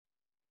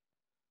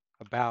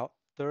About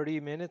 30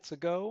 minutes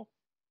ago,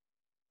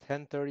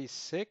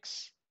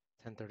 10:36,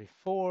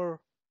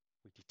 10:34,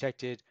 we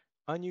detected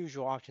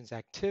unusual auctions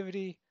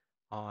activity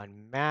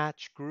on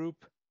Match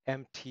Group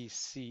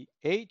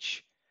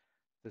MTCH.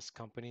 This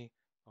company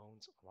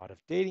owns a lot of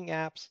dating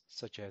apps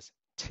such as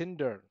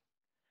Tinder.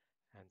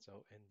 And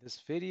so in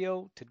this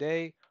video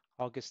today,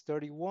 August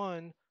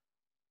 31,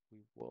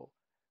 we will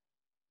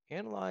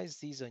analyze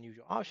these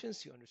unusual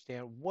auctions to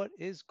understand what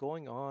is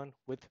going on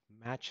with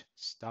Match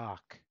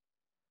stock.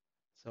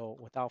 So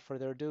without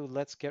further ado,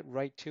 let's get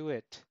right to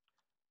it.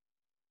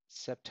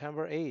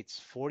 September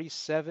 8th,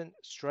 47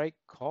 strike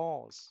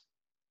calls.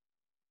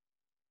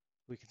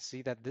 We can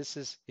see that this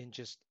is in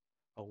just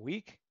a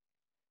week.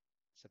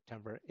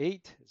 September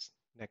 8th is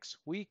next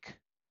week.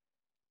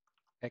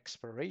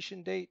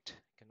 Expiration date.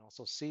 You can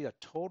also see a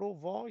total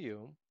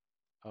volume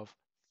of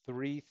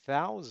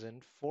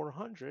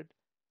 3,400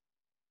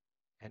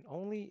 and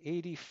only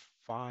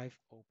 85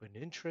 open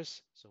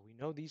interests. So we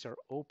know these are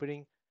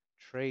opening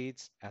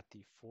trades at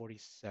the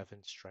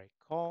 47 strike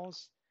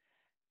calls.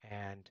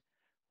 And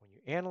when you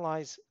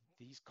analyze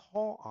these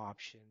call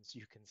options,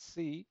 you can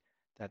see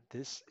that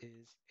this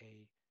is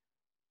a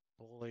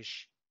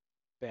bullish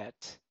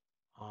bet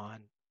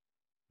on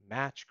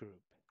Match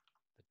Group.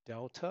 The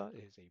delta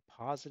is a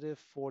positive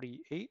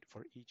 48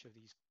 for each of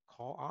these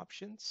call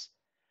options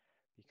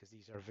because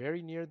these are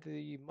very near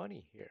the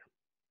money here,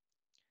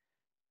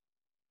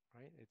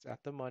 right? It's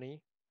at the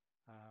money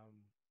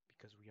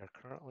because we are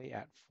currently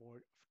at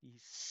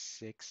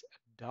 $46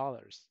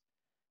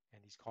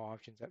 and these call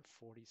options at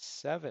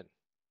 47.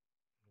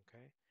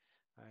 Okay,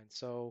 and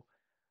so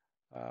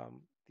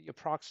the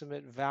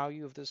approximate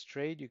value of this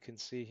trade, you can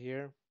see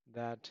here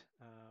that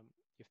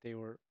if they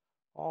were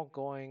all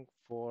going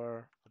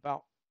for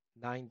about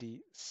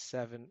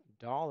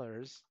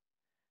 $97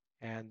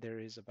 and there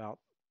is about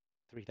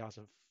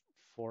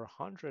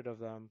 3,400 of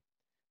them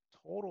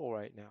total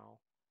right now,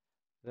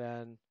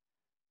 then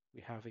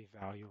we have a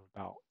value of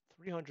about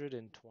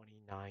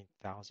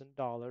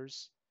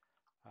 $329,000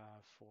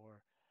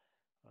 for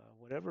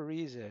whatever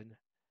reason.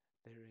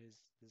 There is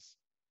this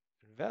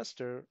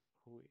investor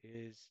who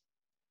is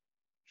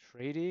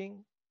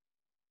trading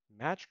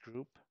Match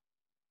Group,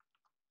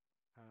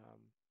 um,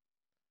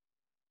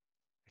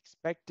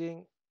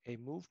 expecting a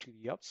move to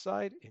the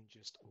upside in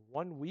just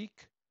 1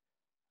 week.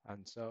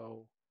 And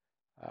so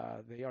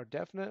they are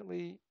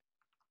definitely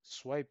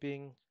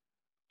swiping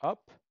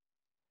up.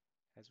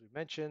 As we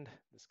mentioned,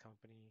 this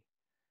company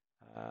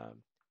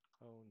um,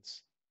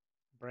 owns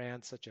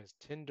brands such as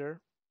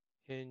Tinder,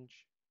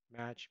 Hinge,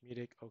 Match,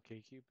 Meetic,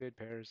 OkCupid,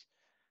 Pairs,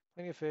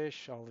 Plenty of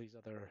Fish, all these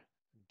other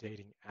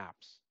dating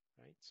apps,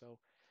 right? So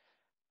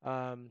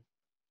um,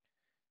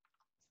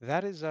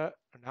 that is an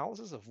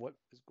analysis of what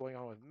is going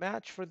on with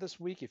Match for this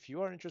week. If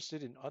you are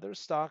interested in other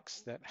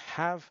stocks that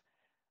have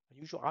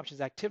unusual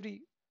options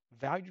activity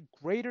valued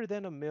greater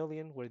than a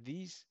million, where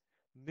these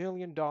 $1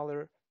 million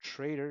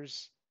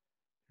traders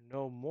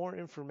know more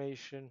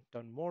information,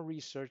 done more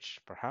research,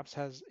 perhaps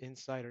has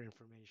insider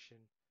information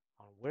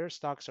on where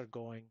stocks are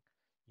going,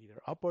 either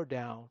up or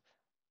down,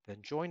 then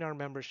join our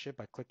membership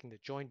by clicking the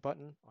join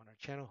button on our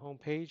channel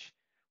homepage,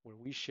 where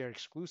we share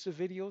exclusive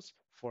videos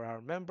for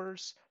our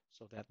members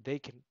so that they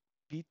can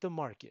beat the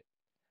market.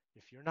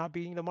 If you're not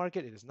beating the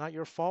market, it is not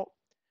your fault.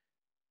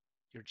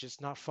 You're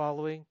just not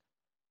following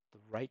the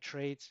right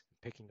trades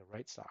and picking the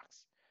right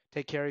stocks.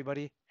 Take care,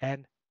 everybody,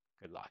 and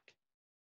good luck.